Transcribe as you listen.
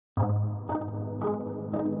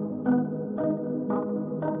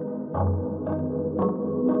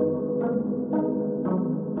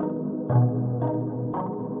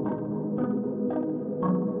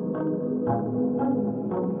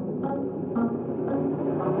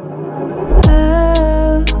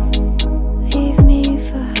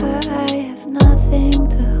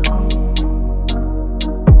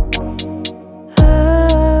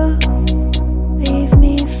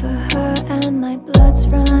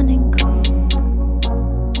running cold.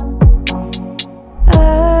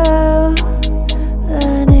 Oh,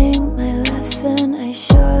 learning my lesson I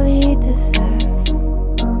surely deserve.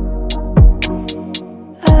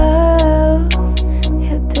 Oh,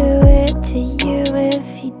 he'll do it to you if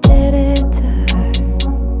he did it to her.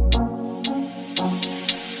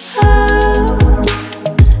 Oh,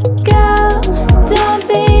 girl, don't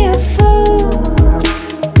be a fool.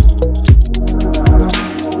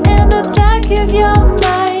 In the back of your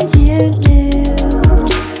mind you knew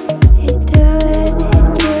he'd do it,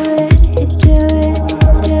 he'd do it, he'd do it,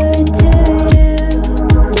 he'd do it to you.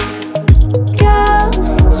 Girl,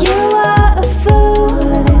 you are a fool.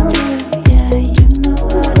 What it do? Yeah, you know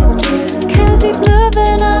what it do. 'Cause he's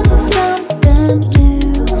moving on to something new.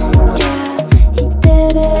 Yeah, he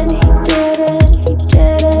did it, he did it, he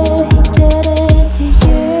did it, he did it to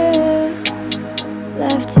you.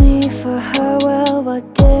 Left me for her, well, what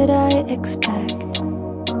did I expect?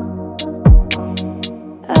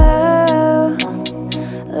 Oh,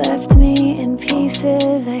 left me in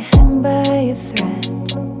pieces, I hang by a thread.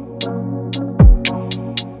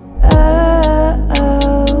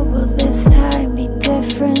 Oh, will this time be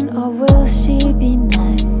different or will she be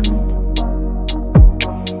next?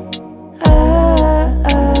 Oh,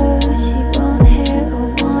 she won't hear a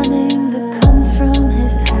warning that comes from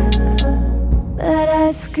his ex. But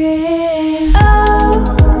I scream, oh,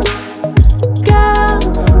 girl,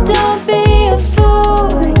 don't be a fool.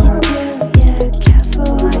 What you do, yeah,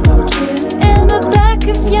 careful what you do. In the back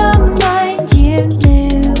of your mind you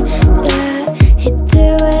knew that he'd do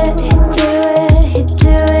it, he'd do it, he'd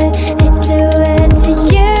do it, he'd do it to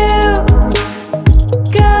you.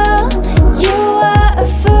 Girl, you are a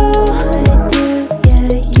fool. What it do, yeah,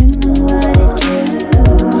 you know what it do.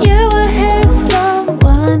 You were his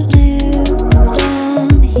someone new. Then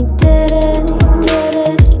he did it, he did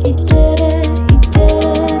it, he did it, he did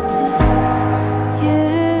it to you.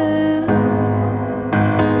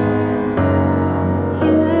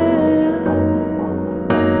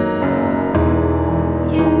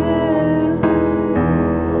 You.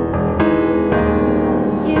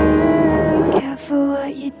 Careful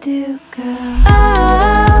what you do, girl.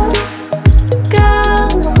 Oh, girl,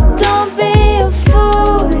 don't be a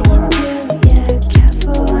fool. What you do, yeah,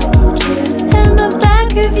 careful what you do. In the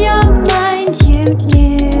back of your mind you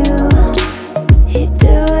knew he'd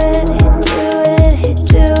do it, he'd do it, he'd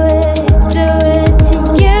do it, he'd do it to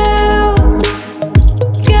you.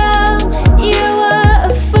 Girl, you are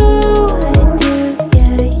a fool. What it do,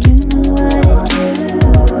 yeah, you know what it do.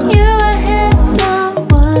 You were his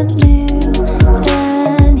someone new.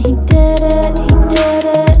 Then he did it, he did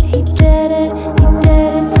it, he did it, he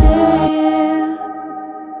did it to you.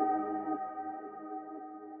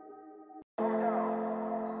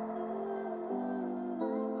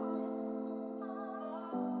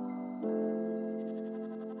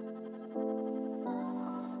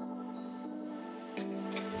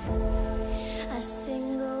 A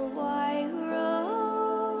single white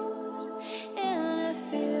rose in a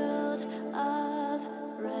field of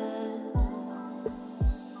red.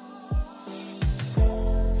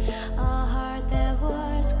 A heart that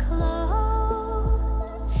was closed,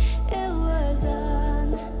 it was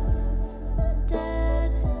undead.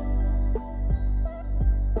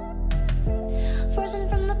 Frozen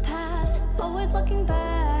from the past, always looking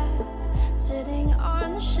back, sitting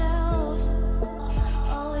on the shelf,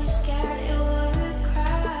 always scared it would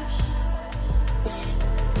crash.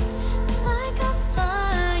 Like a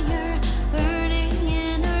fire burning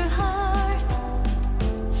in her heart,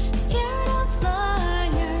 scared of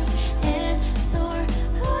liars, it tore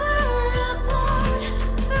her apart.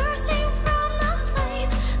 Bursting from the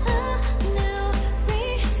flame, a new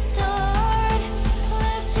restart.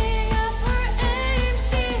 Lifting up her aim,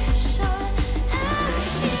 she shot as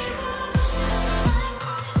she watched.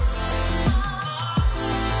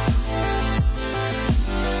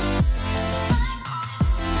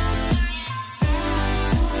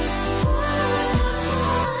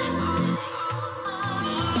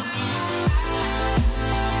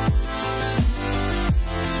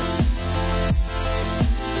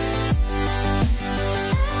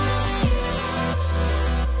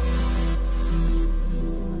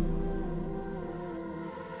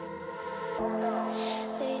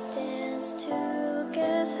 They danced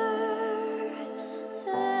together,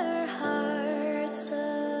 their hearts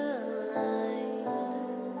aligned.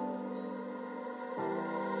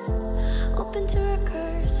 Open to her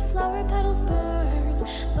curse, flower petals burn,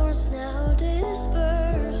 thorns now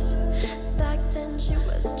disperse. Back then she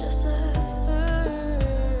was just a fern.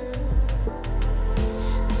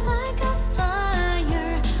 Like a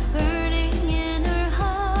fire burning in her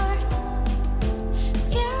heart,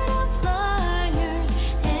 scared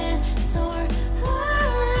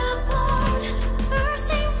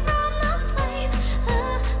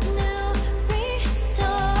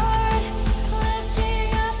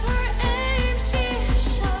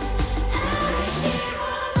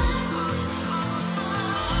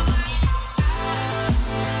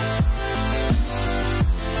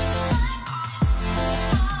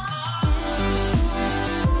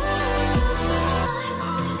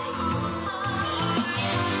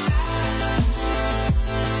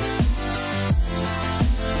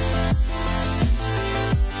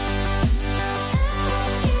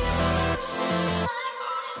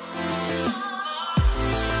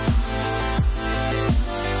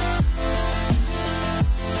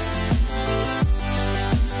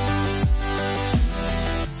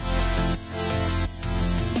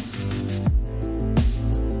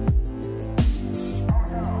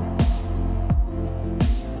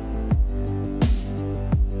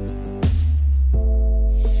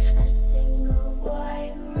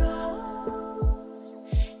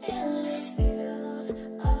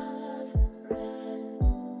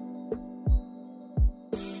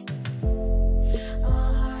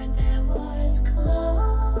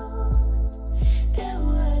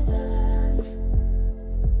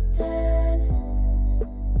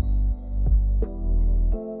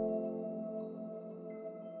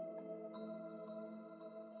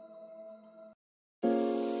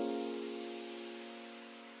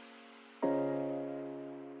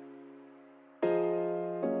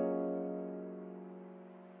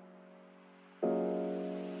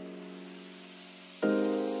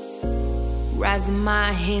Rising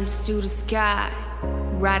my hands to the sky,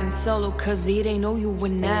 riding solo cause it ain't no you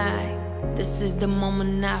and I. This is the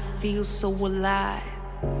moment I feel so alive,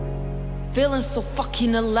 feeling so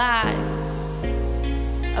fucking alive.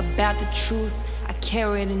 About the truth I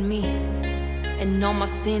carry it in me, and all my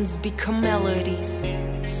sins become melodies.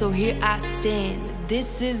 So here I stand,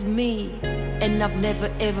 this is me, and I've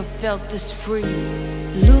never ever felt this free.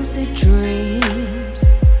 Lucid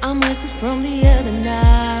dreams, I'm lucid from the other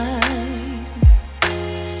night.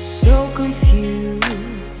 So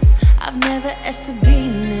confused, I've never asked to be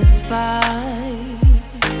in this fight.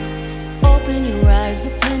 Open your eyes,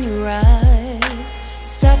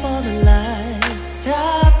 stop all the lies,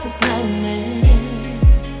 stop this nightmare.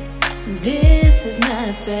 This is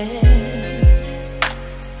not fair.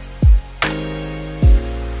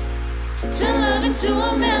 Turn love into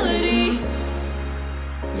a melody,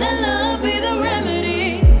 let love be the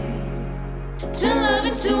remedy. Turn love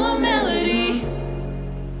into a melody,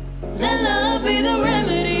 let love be the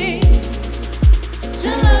remedy.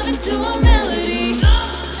 Turn love into a melody,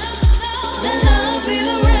 let love be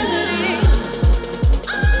the remedy.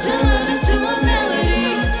 Turn love into a melody,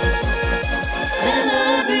 let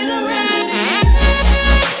love be the remedy.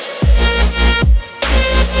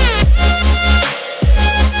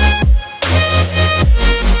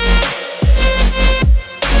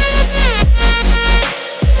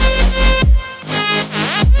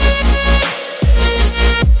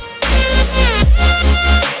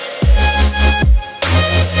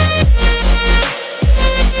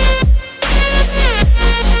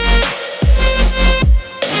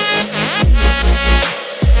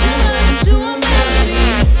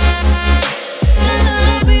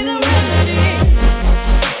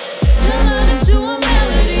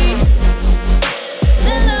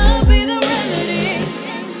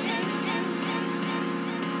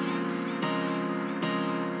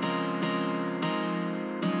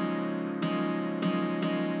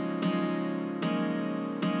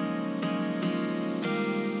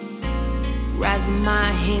 Rising my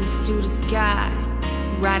hands to the sky,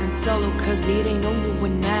 riding solo cause it ain't no you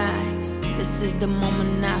and I. This is the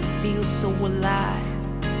moment I feel so alive,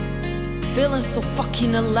 feeling so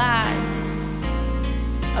fucking alive.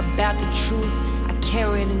 About the truth I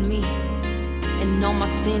carry it in me, and all my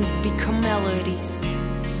sins become melodies.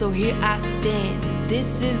 So here I stand,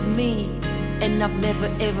 this is me, and I've never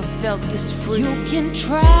ever felt this free. You can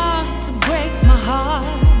try to break my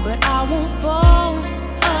heart, but I won't fall apart.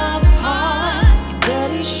 Your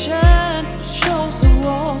dirty shirt shows the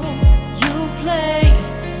role you play,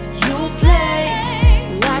 you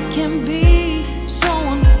play. Life can be so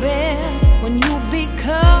unfair when you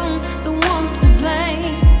become the one to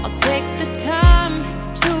blame. I'll take the time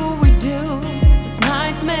to redo this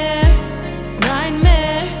nightmare, this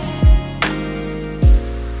nightmare.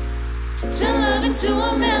 Turn love into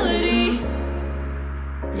a melody,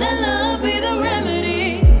 let love be the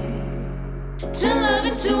remedy. Turn love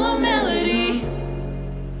into a melody,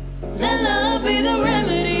 let love be the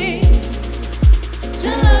remedy.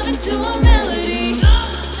 Turn love into a melody,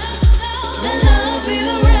 let love be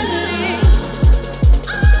the remedy.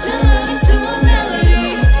 Turn love into a melody,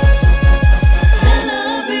 let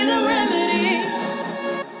love be the remedy.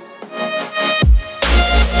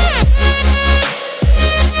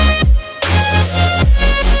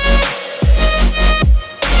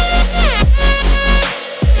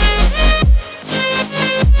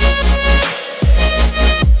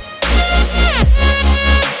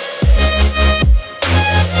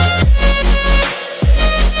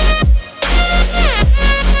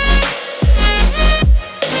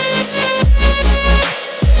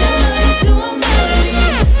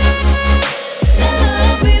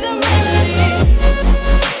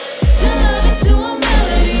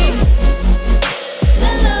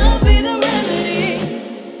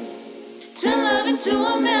 Into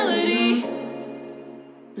a melody,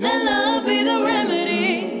 let love be the remedy.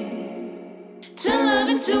 Turn love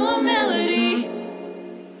into a melody.